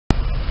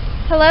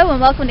Hello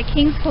and welcome to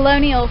King's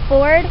Colonial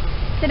Ford.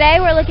 Today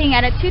we're looking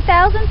at a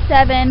 2007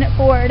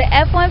 Ford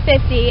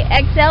F-150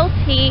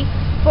 XLT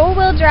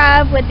four-wheel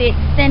drive with the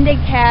extended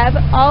cab,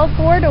 all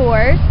four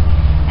doors.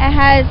 It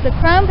has the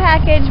chrome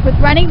package with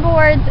running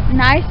boards,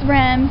 nice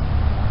rims,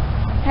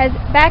 has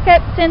backup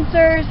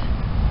sensors,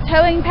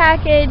 towing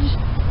package,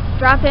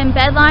 drop-in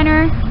bed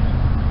liner,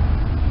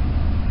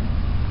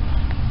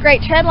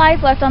 great tread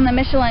life left on the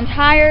Michelin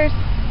tires,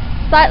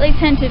 slightly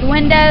tinted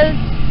windows,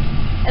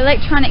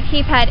 electronic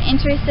keypad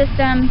entry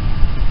system,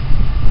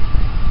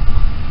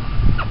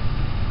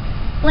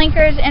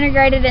 blinkers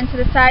integrated into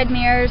the side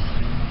mirrors.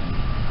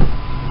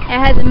 It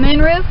has a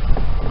moonroof.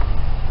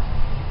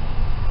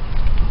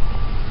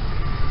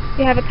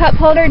 You have a cup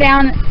holder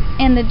down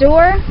in the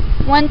door,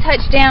 one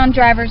touch-down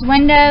driver's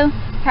window,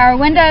 power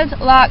windows,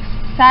 locks,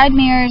 side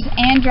mirrors,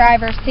 and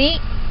driver's seat.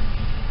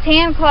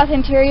 Tan cloth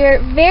interior,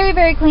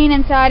 very clean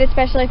inside,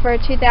 especially for a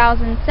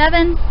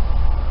 2007.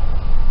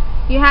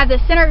 You have the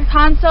center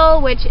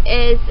console, which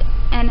is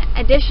an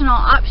additional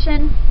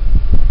option.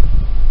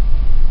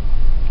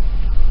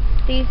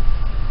 These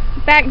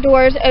back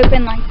doors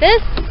open like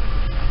this.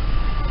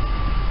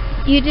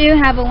 You do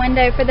have a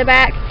window for the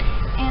back,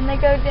 and they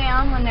go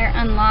down when they're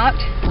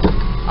unlocked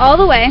all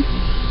the way.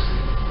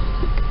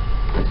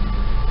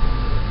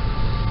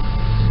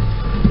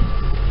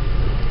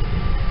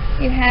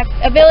 You have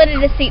ability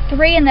to seat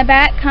 3 in the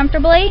back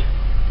comfortably.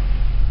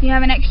 You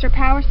have an extra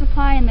power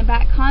supply in the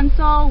back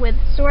console with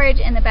storage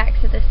in the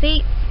backs of the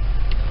seats.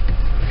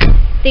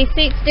 These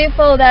seats do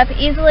fold up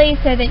easily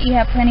so that you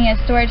have plenty of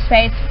storage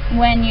space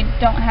when you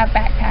don't have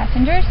back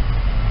passengers.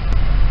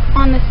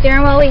 On the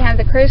steering wheel we have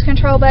the cruise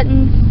control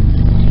buttons.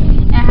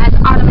 It has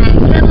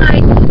automatic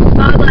headlights,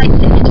 fog lights,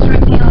 and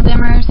instrument panel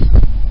dimmers.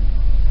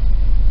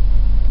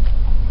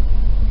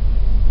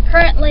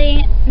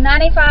 Currently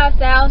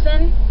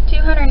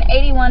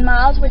 95,281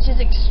 miles, which is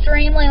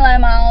extremely low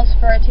miles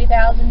for a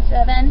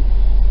 2007,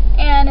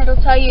 and it'll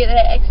tell you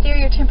the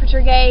exterior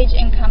temperature gauge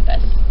and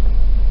compass.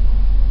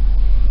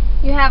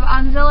 You have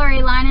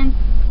auxiliary line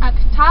up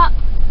top,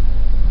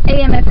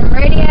 AM/FM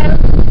radio,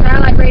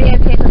 satellite radio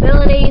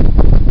capabilities,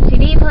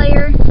 CD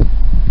player,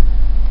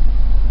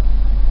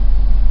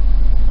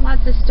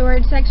 lots of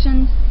storage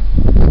sections.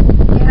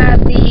 You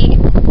have the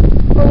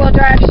four-wheel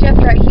drive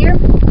shift right here,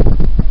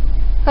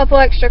 couple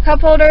extra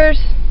cup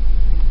holders,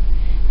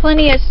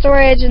 plenty of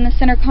storage in the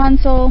center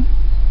console,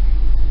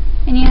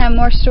 and you have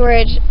more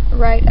storage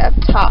right up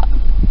top.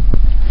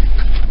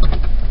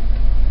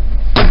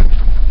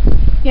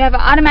 You have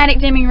an automatic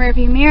dimming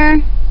rearview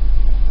mirror,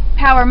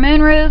 power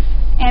moonroof,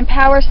 and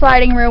power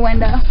sliding rear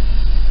window.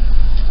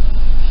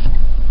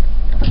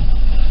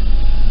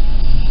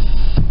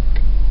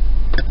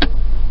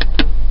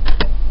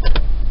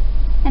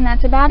 And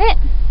that's about it.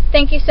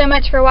 Thank you so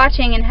much for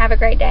watching and have a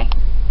great day.